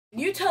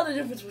You tell the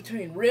difference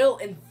between real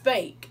and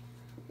fake.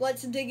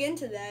 Let's dig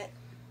into that.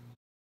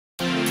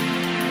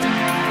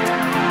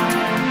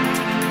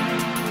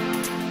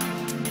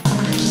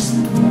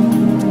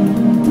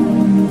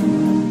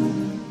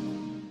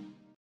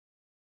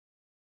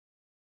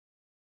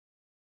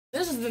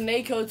 This is the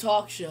NACO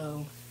Talk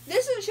Show.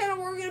 This is a channel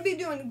where we're going to be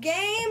doing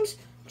games,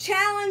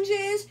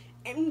 challenges,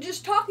 and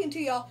just talking to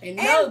y'all. And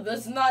no,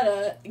 that's not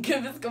a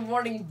Give Us Good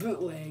Morning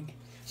bootleg.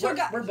 So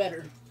we're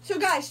better. So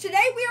guys, today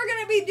we are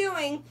going to be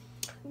doing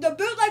the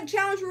bootleg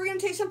challenge where we're going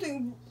to take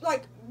something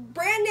like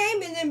brand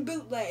name and then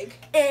bootleg.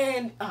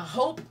 And I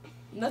hope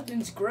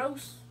nothing's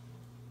gross.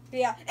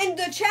 Yeah, and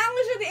the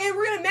challenge at the end,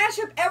 we're going to mash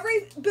up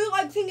every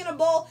bootleg thing in a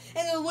bowl,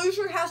 and the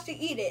loser has to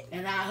eat it.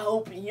 And I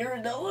hope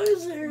you're the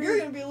loser. You're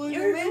going to be a loser,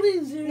 You're man. the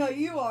loser. No,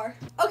 you are.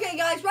 Okay,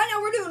 guys, right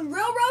now we're doing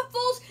real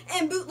ruffles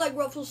and bootleg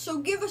ruffles, so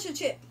give us a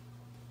chip.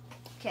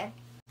 Okay.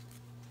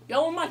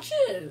 Yo, my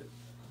chip.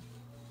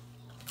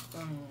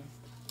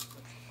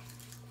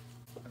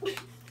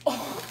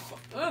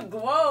 Oh,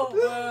 whoa,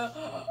 man.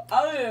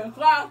 I didn't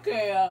clock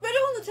it. Put it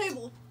on the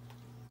table.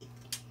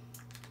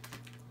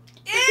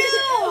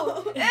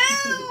 Ew!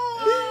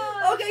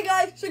 Ew! Okay,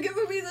 guys, so give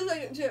me the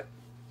second chip.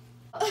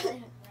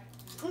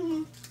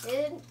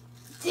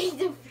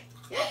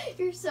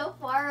 You're so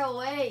far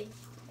away.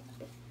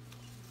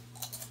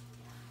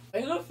 Are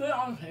you gonna fit it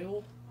on the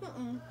table?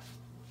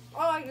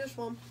 I like this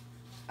one.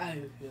 I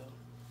do feel.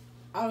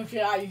 I don't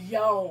care. I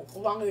don't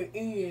want to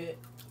eat it.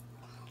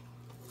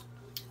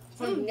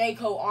 For the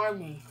NACO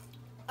Army.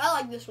 I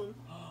like this one.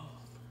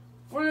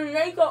 For the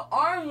NACO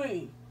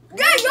Army.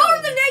 Yeah,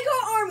 you're the NACO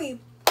Army.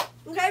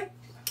 Okay?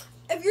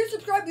 If you're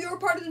subscribed, you're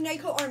part of the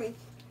NACO Army.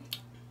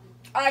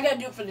 I gotta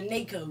do it for the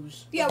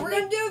NACOs. Yeah, we're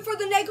gonna do it for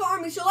the NACO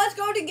Army, so let's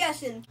go to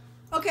guessing.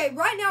 Okay,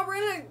 right now we're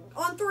gonna,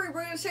 on three,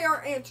 we're gonna say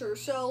our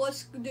answers, so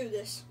let's do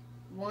this.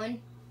 1,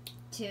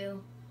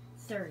 2,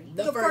 3.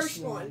 The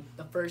first one.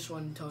 The first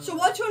one, Tony. So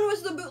which one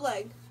was the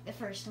bootleg? The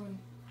first one.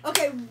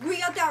 Okay, we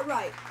got that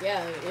right.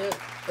 Yeah,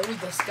 it was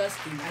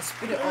disgusting. I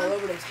spit it all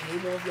over the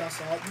table if y'all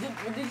saw it.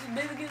 Did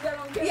you get that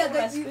on camera?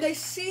 Yeah, they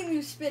seen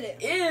you spit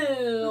it.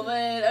 Ew,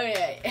 man.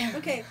 Okay.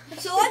 Okay,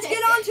 so let's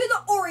get on to the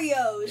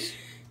Oreos.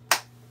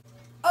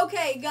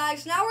 Okay,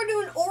 guys, now we're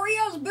doing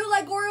Oreos,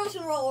 bootleg Oreos,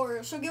 and raw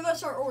Oreos. So give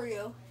us our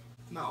Oreo.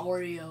 My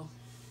Oreo.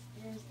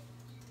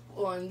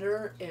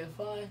 Wonder if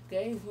I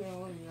gave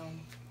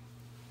him.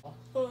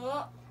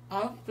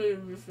 I'm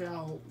figuring this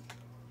out.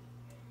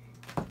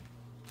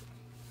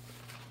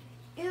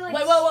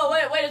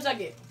 Wait a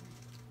second.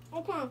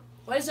 Okay.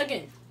 Wait a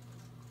second.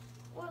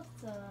 What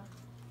the?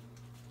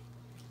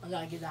 I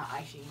gotta get that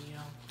icing, you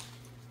know.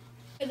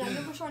 And now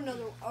give us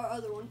our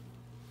other one.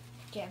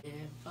 Okay.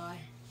 If I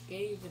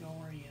gave an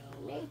Oreo.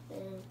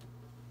 Nathan.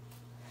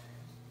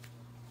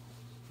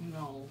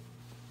 No.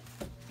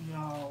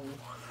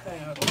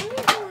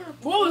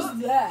 What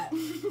was that?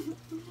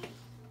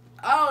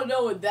 I don't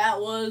know what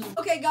that was.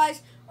 Okay,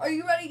 guys, are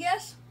you ready to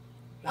guess?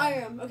 I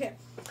am. Okay.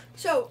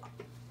 So,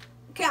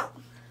 count.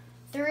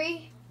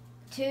 3,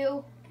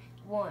 2,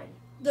 1.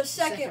 The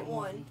second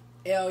one.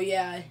 Oh,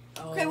 yeah.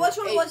 Okay, which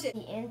one was it?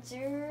 The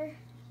answer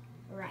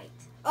right.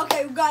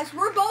 Okay, guys,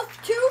 we're both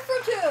 2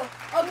 for 2.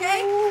 Okay?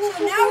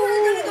 So now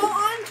we're going to go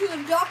on to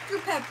the Dr.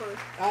 Pepper.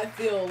 I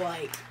feel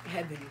like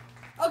heaven.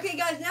 Okay,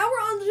 guys, now we're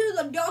on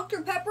to the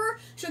Dr. Pepper.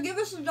 So give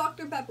us the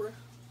Dr. Pepper.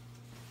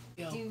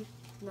 Yo,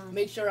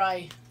 make sure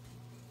I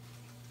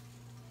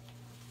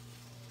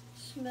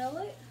smell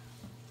it.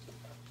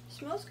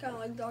 Smells kind of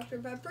like Dr.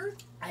 Pepper.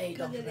 I hate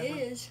Dr. Pepper. Because it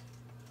is.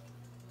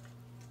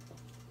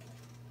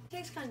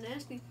 Tastes kind of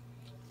nasty.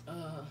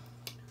 Kind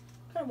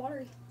of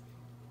watery.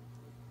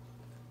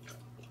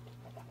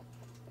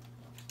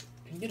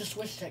 You do the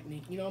swish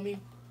technique, you know what I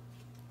mean?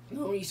 You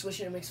know when you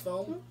swish it, it makes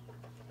foam?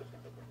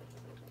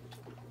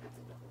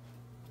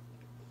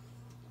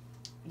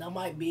 That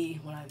might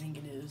be what I think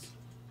it is.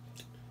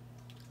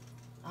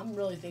 I'm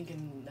really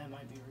thinking that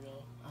might be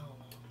real. I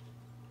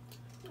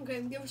don't know.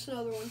 Okay, give us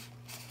another one.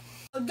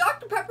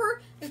 Dr.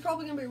 Pepper is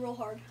probably going to be real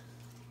hard.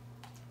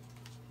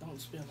 Don't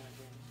spill my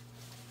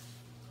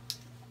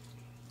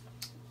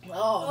brain.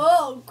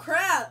 Oh,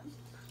 crap.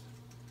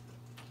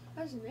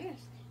 That's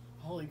nasty.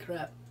 Holy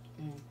crap.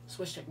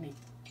 Swish technique.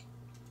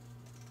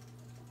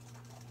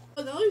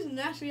 Oh, that was a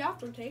nasty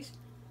aftertaste.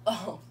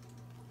 Oh.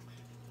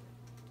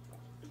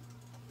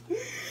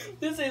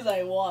 This tastes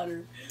like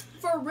water.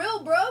 For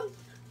real, bro.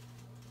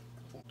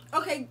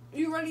 Okay,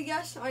 you ready to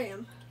guess? I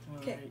am.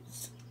 Okay.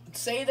 Right.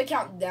 Say the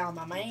countdown,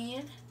 my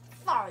man.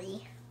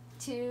 3,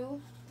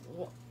 2.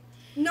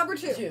 Number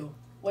 2. 2.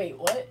 Wait,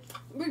 what?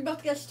 We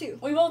both guessed 2.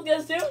 We both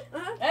guessed 2?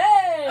 Uh-huh.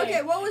 Hey!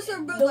 Okay, what was the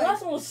bootleg? The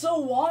last one was so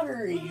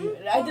watery.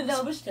 I did the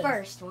swish test.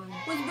 First one.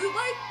 Was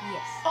bootleg?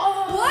 Yes.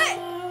 Oh!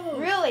 What?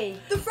 Really?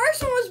 The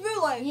first one was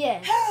bootleg.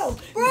 Yes. How?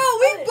 Bro,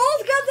 we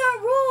both got that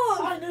wrong.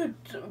 I knew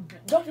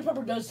Dr.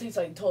 Pepper does taste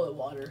like toilet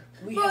water.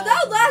 Bro,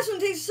 that last one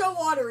tastes so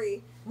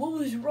watery. What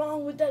was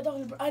wrong with that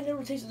Dr. Pepper? I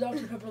never tasted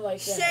Dr. Pepper like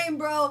that. Same,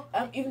 bro.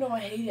 Even though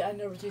I hate it, I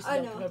never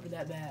tasted Dr. Pepper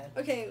that bad.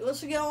 Okay,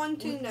 let's get on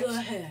to the What next.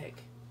 the heck?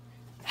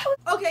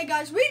 Okay,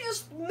 guys, me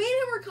and him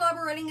were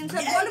collaborating and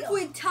said, what if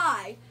we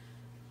tie?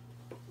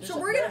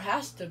 There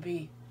has to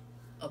be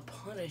a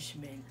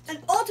punishment. An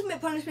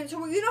ultimate punishment.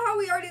 So you know how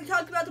we already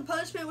talked about the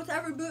punishment with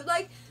every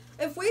bootleg?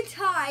 If we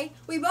tie,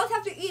 we both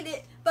have to eat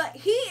it, but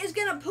he is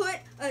going to put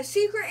a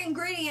secret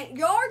ingredient.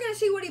 Y'all are going to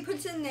see what he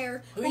puts in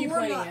there. Who are you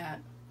pointing at?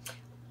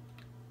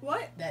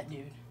 What? That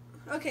dude.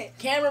 Okay.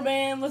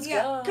 Cameraman, let's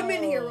go. Come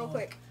in here real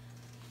quick.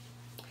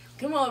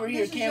 Come over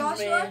here, This is cameraman.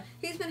 Joshua.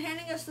 He's been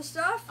handing us the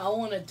stuff. I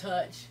want to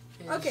touch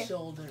his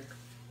shoulder.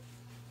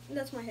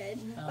 That's my head.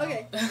 Oh.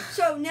 Okay.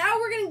 So now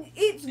we're going to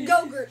eat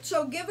Go-Gurt.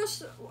 So give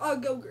us a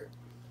Go-Gurt.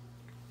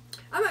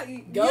 I'm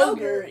at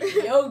Go-Gurt.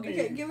 Yogurt.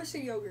 Okay, give us a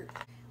yogurt.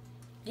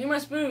 Give me my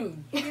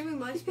spoon. Give me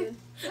my spoon.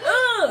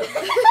 Ugh.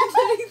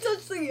 He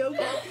touched the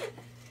yogurt.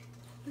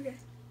 Okay.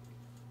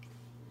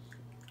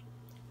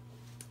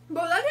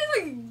 Bro, that tastes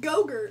like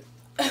Go-Gurt.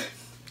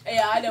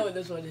 Yeah, I know what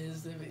this one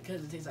is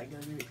because it tastes like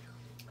Go-Gurt.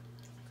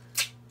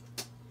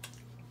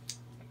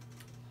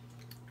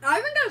 I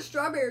even got a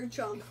strawberry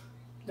chunk.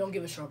 Don't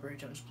give us strawberry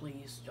chunks,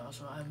 please,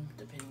 Joshua. I'm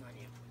depending on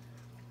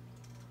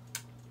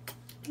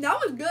you. That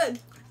was good.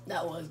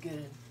 That was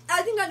good.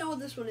 I think I know what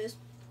this one is.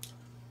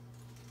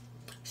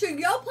 So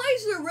Yo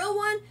plays the real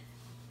one.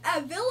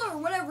 At Villa or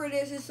whatever it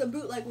is, it's the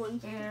bootleg one.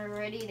 We're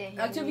ready to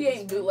Activity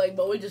ain't bootleg,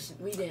 but we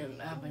didn't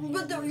have any.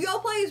 But the Yo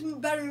play is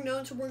better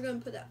known, so we're gonna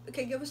put that.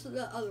 Okay, give us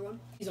the other one.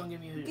 Please don't give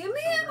me a Give me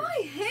it in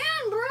my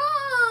hand,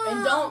 bro.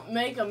 And don't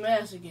make a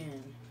mess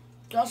again.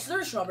 Josh,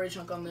 there's a strawberry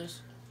chunk on this.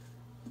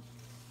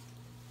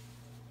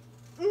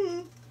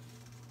 Mhm.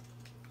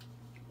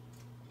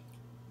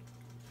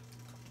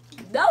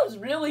 That was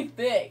really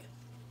thick.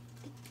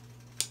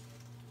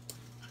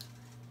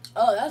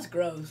 Oh, that's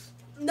gross.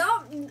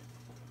 No.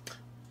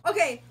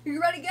 Okay, are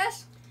you ready to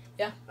guess?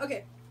 Yeah.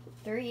 Okay.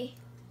 3,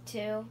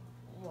 2,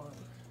 1.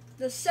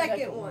 The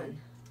second one.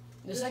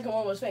 The second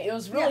one was fake. It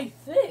was really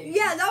thick.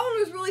 Yeah, that one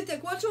was really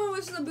thick. Which one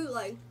was the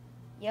bootleg?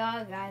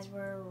 Y'all guys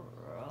were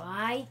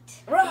right.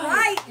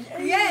 Right.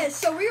 Yes.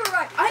 So we were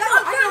right.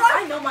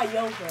 I know my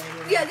Yo play.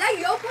 Yeah, that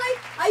Yo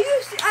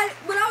play.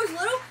 When I was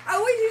little, I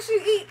always used to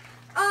eat.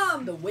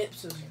 The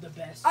whips is the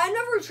best. I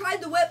never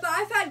tried the whip, but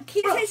I've had.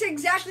 It tastes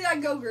exactly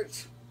like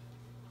Go-Gurts.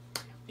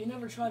 You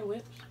never tried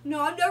whips? No,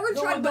 I've never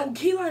tried. The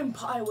key lime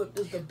pie whip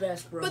is the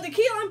best, bro. But the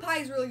key lime pie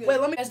is really good. Wait,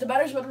 let me. As the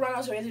battery's about to run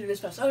out, so we have to do this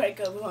fast. Okay,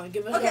 go. Come on,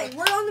 give us. Okay,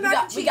 we're on the mac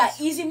and cheese. We got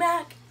Easy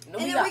Mac. No,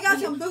 and then we got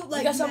some bootleg.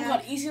 We got something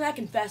Mac. called Easy Mac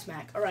and Fast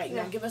Mac. All right,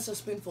 Yeah. now give us a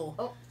spoonful.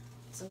 Oh.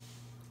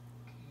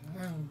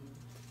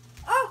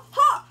 Oh,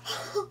 hot.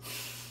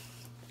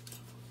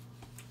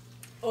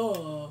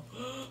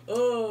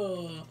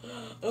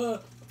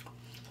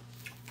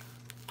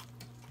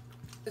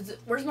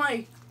 Where's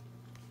my?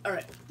 All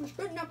right. The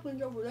spit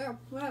napkins over there.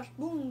 We have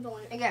spoons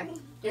on it. Okay.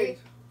 Here.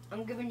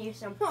 I'm giving you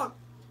some. Come on.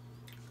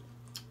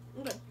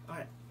 Okay. All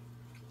right.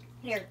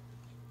 Here.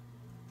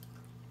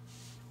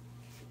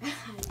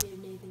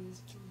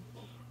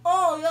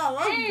 Oh yeah,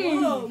 that's Mm.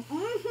 good.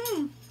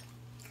 Mhm.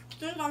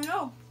 Think I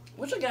know.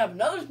 Wish I could have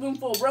another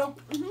spoonful, bro.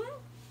 Mhm.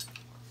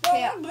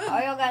 Okay, Oh, good.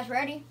 are y'all guys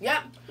ready?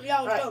 Yeah. Yeah,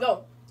 All let's right,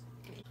 go.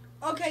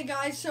 go. Okay,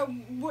 guys. So,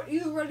 what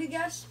you ready to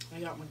guess? I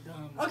got my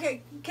gum.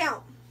 Okay,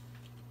 count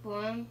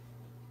 1,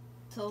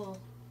 2,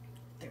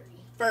 3.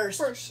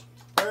 First,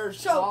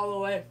 So- all the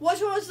way.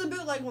 Which one was the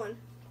bootleg one?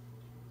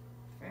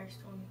 First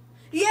one.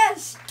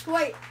 Yes.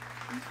 Wait,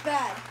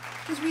 bad.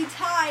 Because we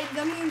tied.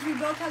 That means we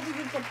both have to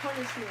get the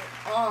punishment.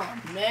 Oh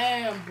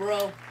man,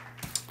 bro.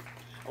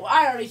 Well,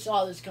 I already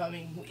saw this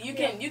coming. You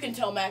can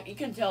tell Mac. You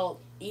can tell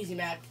Easy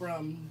Mac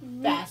from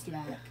Fast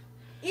Mac.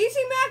 Easy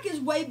Mac is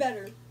way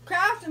better.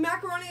 Kraft and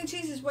macaroni and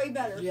cheese is way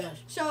better. Yes.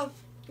 So,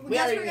 I We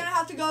guess already- we're gonna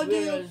have to go we're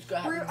do. gonna just go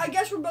have- I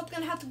guess we're both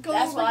gonna have to go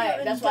That's over why. here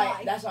and That's die.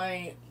 why. That's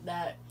why.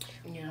 That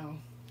you know.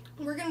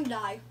 We're gonna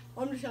die.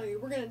 I'm just telling you,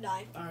 we're gonna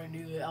die. I already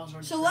knew it. I was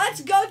already. So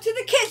let's go to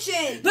the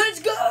kitchen. Let's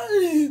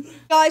go.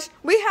 Guys,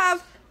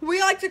 we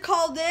like to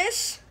call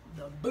this.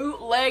 The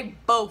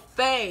bootleg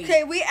buffet.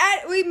 Okay,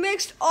 we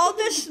mixed all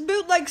this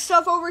bootleg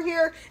stuff over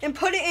here and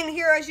put it in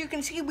here. As you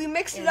can see, we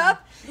mixed it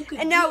up, Look at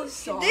and now these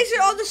sauces. these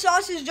are all the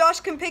sauces Josh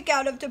can pick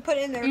out of to put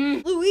in there.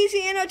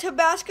 Louisiana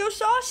Tabasco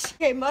sauce.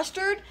 Okay,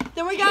 mustard.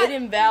 Then we got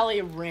Hidden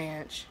Valley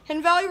Ranch.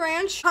 Hidden Valley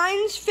Ranch.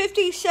 Heinz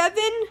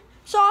 57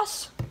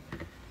 sauce.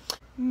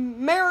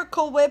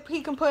 Miracle Whip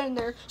he can put in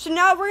there. So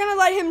now we're gonna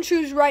let him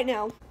choose right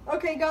now.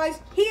 Okay, guys,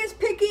 he is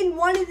picking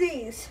one of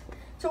these.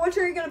 So which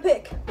are you gonna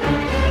pick?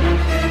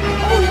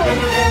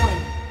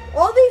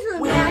 All these are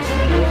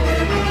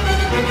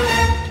nasty.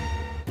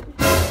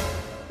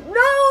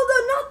 No,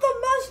 not the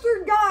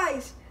mustard,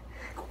 guys.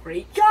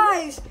 Great.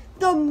 Guys,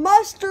 the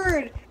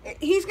mustard.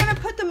 He's gonna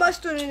put the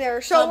mustard in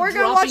there. So Stop we're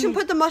gonna watch dropping- him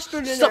put the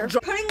mustard in Stop there.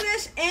 dro- Putting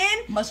this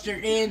in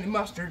Mustard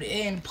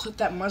in. Put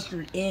that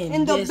mustard in.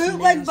 in the This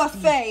bootleg nasty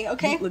buffet,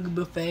 okay? Bootleg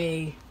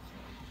buffet.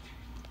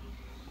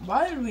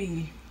 Why did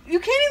we? You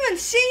can't even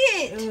see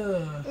it.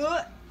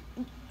 Ugh.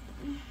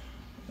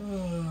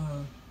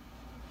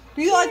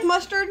 Do you like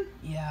mustard?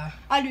 Yeah.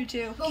 I do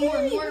too.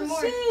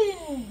 More. Sit.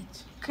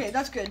 Okay,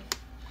 that's good.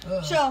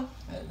 Ugh. So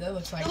that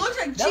looks like it looks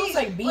like that cheese. looks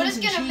like beans But it's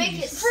and gonna cheese.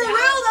 make it For real,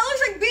 that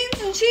looks like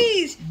beans and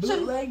cheese.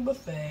 Bootleg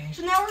buffet.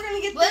 So now we're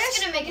gonna get But this. it's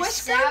gonna make it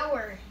whisk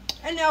sour.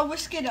 and now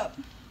whisk it up.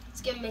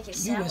 It's gonna make it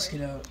You sour. whisk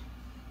it out.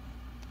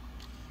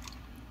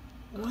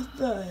 What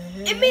the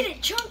heck? It made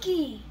it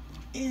chunky.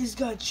 It's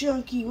got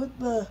chunky. What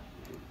the?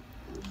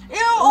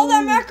 Ew, all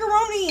that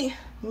macaroni.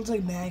 Looks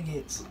like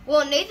maggots.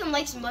 Well, Nathan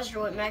likes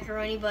mustard with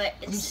macaroni, but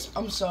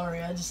I'm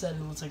sorry. I just said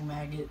it looks like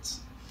maggots.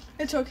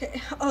 It's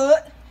okay.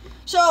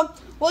 So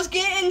let's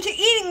get into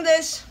eating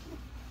this.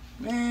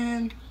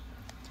 Man,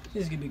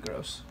 this is gonna be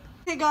gross.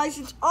 Okay, guys,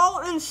 it's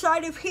all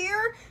inside of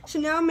here. So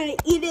now I'm gonna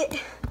eat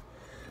it.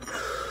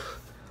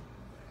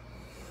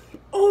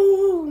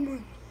 Oh my.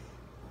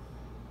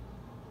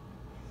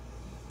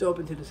 Throw up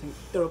into the sink.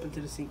 Throw up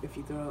into the sink if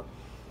you throw up.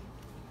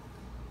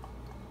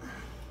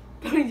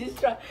 Just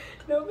try.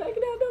 No, back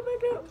it out. No,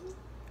 back it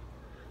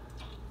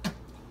out.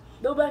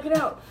 No, back it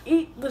out.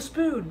 Eat the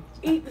spoon.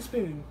 Eat the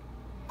spoon.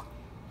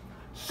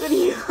 Good,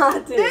 you got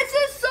it. This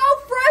is so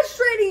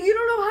frustrating. You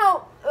don't know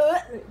how.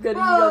 Good, you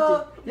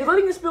got it. You're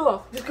letting it spill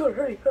off. Just go,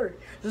 hurry.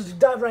 Just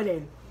dive right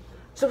in.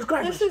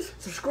 Subscribers.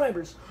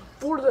 Subscribers.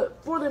 For the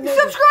neighbors.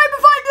 Subscribe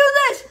if I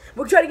do this.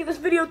 We'll try to get this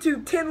video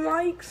to 10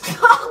 likes.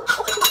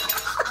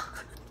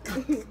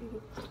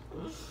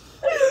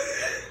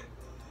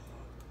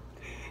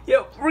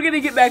 Yep, we're gonna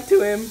get back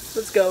to him.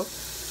 Let's go.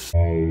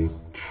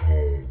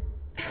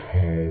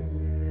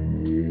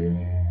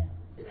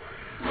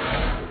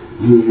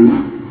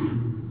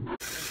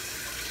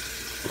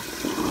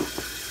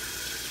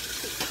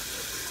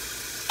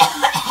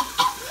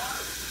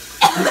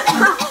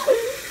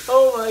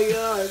 Oh my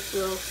gosh,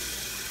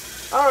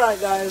 bro. Alright,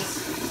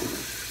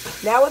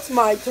 guys. Now it's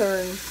my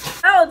turn.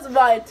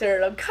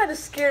 I'm kind of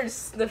scared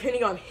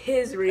depending on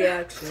his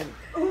reaction.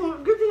 Oh,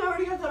 good thing I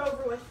already got that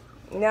over with.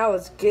 Now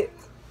let's get...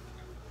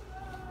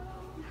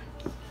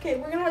 Okay,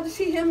 we're gonna have to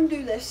see him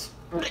do this.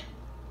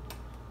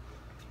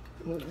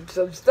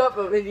 some stuff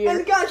up in here.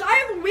 And guys,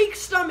 I have a weak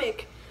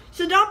stomach,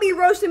 so don't be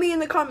roasting me in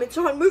the comments.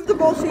 So I move the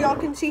bowl so y'all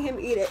can see him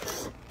eat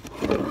it.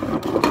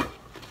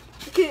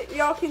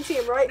 Y'all can see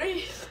him, right?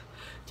 3,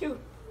 2,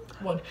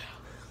 1.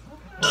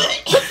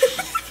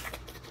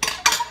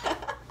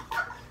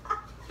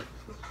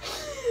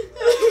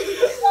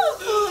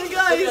 Oh my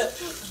guys,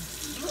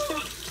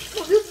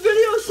 this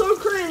video is so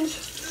cringe.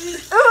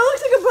 Oh, it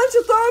looks like a bunch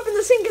of throw up in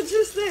the sink. It's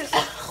just this.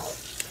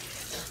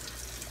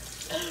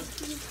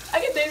 I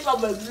can taste my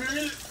blood.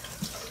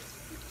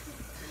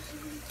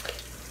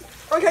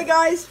 Okay,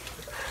 guys.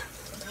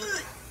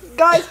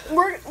 Guys,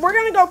 we're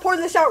gonna go pour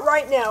this out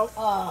right now.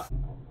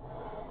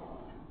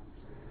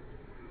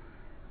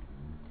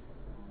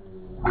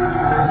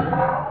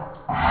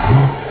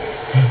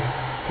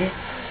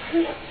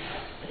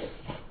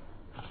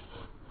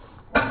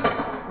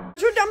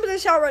 We're dumping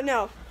this out right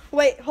now.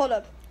 Wait, hold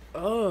up.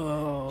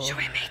 Oh. Should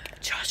we make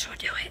Joshua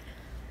do it?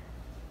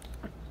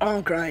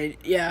 I'm crying.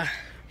 Yeah.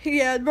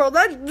 Yeah, bro,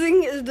 that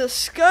thing is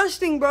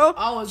disgusting, bro.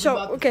 I was so,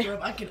 about to okay. throw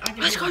up. I can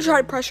Let's go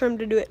try to pressure him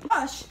to do it.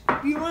 Josh,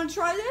 you want to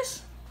try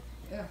this?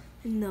 Yeah.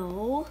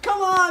 No.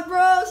 Come on, bro.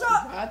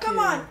 got Come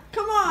to. on.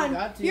 Come on.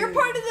 got to. You're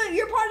part of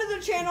the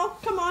channel.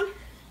 Come on.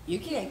 You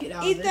can't get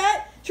out Eat of this.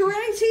 that. So we're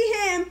gonna see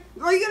him.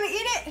 Are you gonna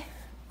eat it?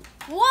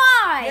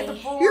 Why?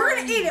 You're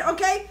gonna eat it,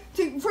 okay?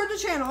 For the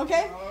channel,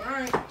 okay?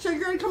 Alright. So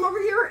you're gonna come over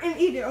here and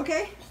eat it,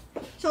 okay?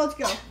 So let's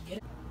go.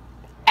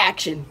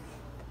 Action.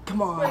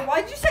 Come on. Wait,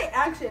 why'd you say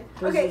action?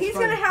 Okay, it's he's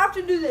funny. gonna have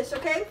to do this,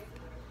 okay?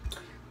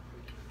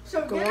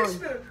 So Go get on. a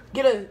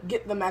spoon.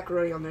 Get the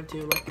macaroni on there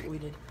too, like we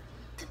did.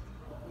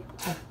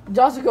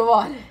 Joshua, come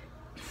on.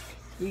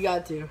 You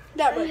got to.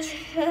 That much.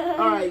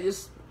 Alright,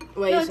 just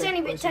wait. No, a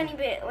second, wait a second. tiny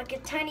bit, like a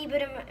tiny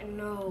bit of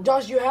no.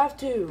 Josh, you have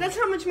to. That's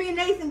how much me and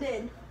Nathan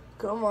did.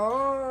 Come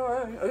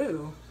on.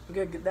 Ooh. We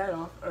gotta get that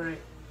off.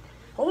 Alright.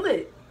 Hold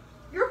it.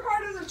 You're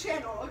part of the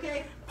channel,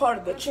 okay? Part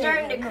of the I'm channel.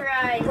 starting to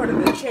cry. Part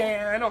of the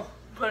channel.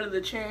 Part of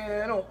the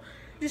channel.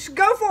 Just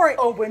go for it.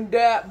 Open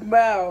that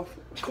mouth.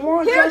 Come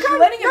on, Here Josh. it You're comes.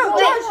 letting it No, fall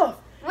Josh. off.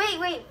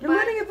 Wait. You're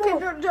letting it fall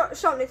off. Okay,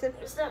 stop, Nathan.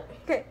 Stop.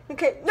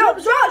 Okay. No, Stop,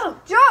 Josh,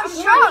 stop. Josh,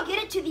 I'm trying stop. to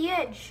get it to the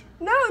edge.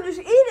 No, just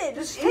eat it.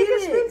 Just take eat a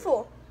it.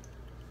 spoonful.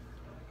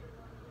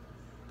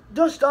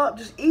 Don't stop.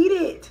 Just eat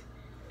it.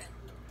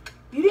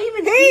 You didn't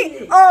even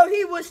eat it. Oh,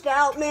 he wussed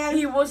out, man.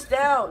 He wussed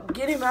out.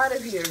 Get him out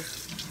of here.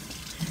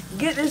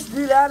 Get this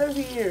dude out of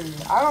here.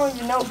 I don't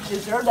even know if he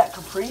deserved that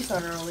Capri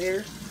Sun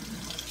earlier.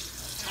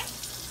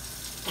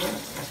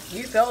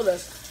 You failed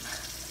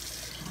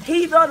us.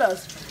 He failed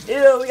us.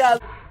 Ew, we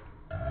got...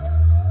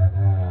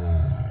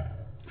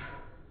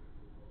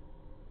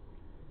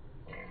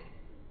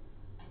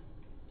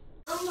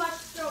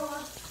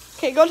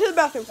 Okay, go to the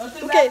bathroom. Go to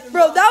the Okay, bathroom,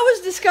 bro, bro. that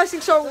was disgusting.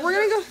 So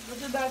we're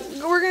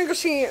gonna go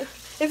see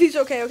if he's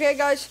okay. Okay,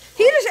 guys.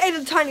 He just ate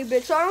a tiny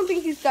bit, so I don't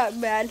think he's that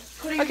bad.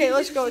 Okay,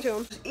 let's go to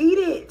him. Just eat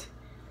it.